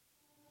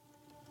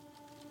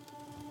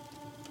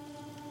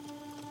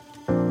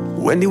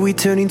When did we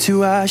turn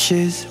into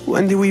ashes?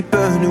 When did we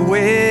burn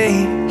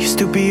away? Used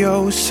to be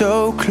oh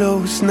so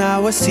close,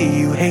 now I see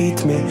you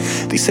hate me.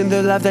 This ain't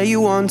the life that you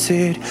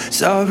wanted.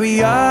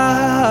 Sorry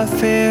I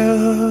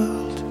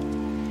failed.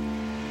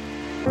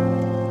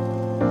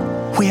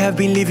 We have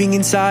been living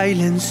in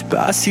silence, but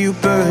I see you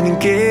burning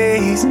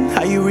gaze, and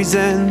how you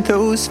resent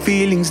those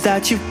feelings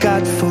that you've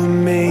got for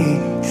me.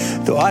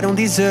 Though I don't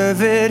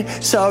deserve it,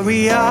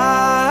 sorry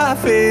I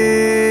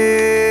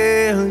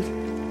failed.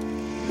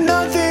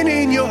 Nothing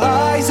in your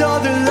eyes, all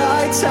the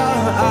lights are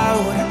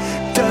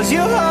out. Does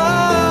your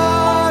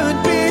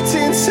heart beat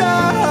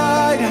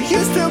inside? I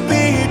used to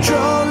be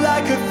drawn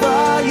like a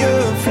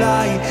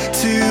firefly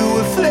to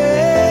a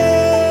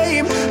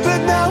flame, but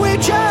now we're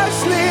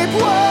just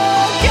sleepwalking.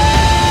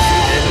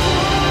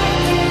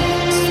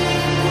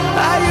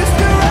 I used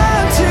to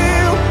run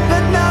too,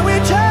 but now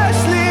we're just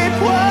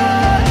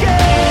sleepwalking.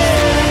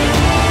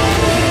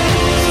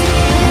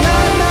 No,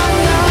 no,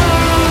 no,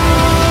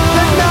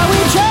 but now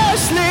we're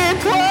just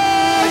sleepwalking.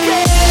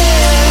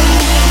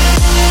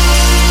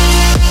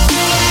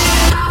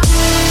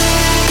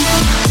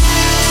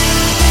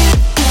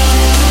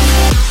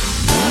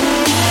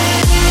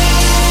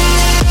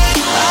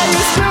 I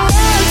used to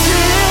run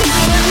too,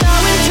 but now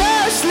we're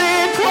just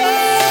sleepwalking.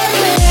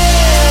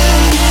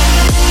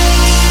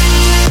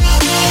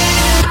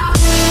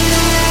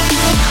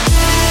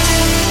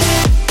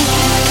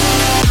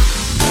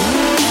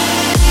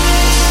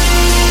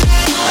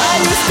 I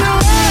used to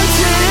run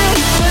too,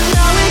 but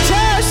now we're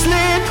just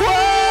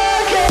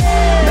sleepwalking.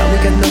 Now we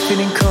got nothing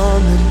in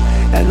common,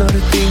 and not a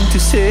thing to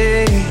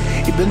say.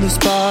 Even the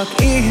spark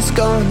is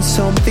gone,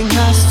 something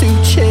has to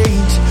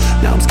change.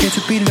 Now I'm scared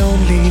to be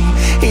lonely.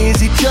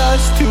 Is it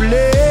just too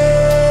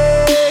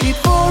late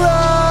for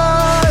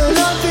us?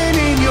 Nothing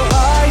in your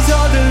eyes,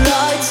 all the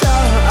lights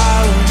are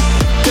out.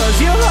 Does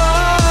your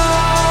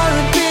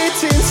heart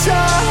beat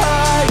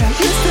inside? I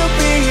used to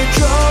be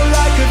drawn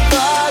like a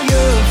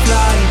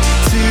firefly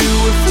to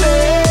a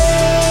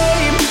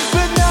flame,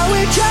 but now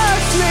we're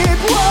just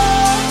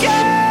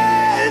sleepwalking.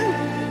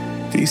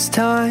 This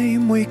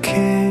time we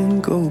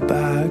can't go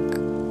back.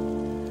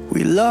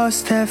 We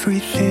lost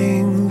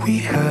everything we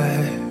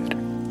had.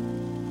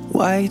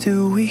 Why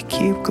do we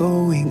keep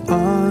going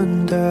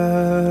under?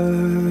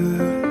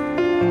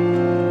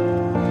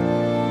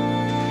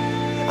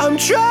 I'm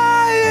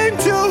trying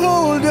to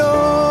hold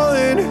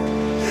on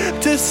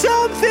to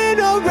something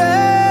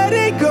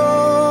already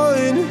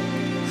gone.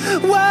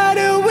 Why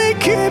do we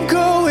keep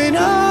going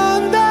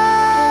under?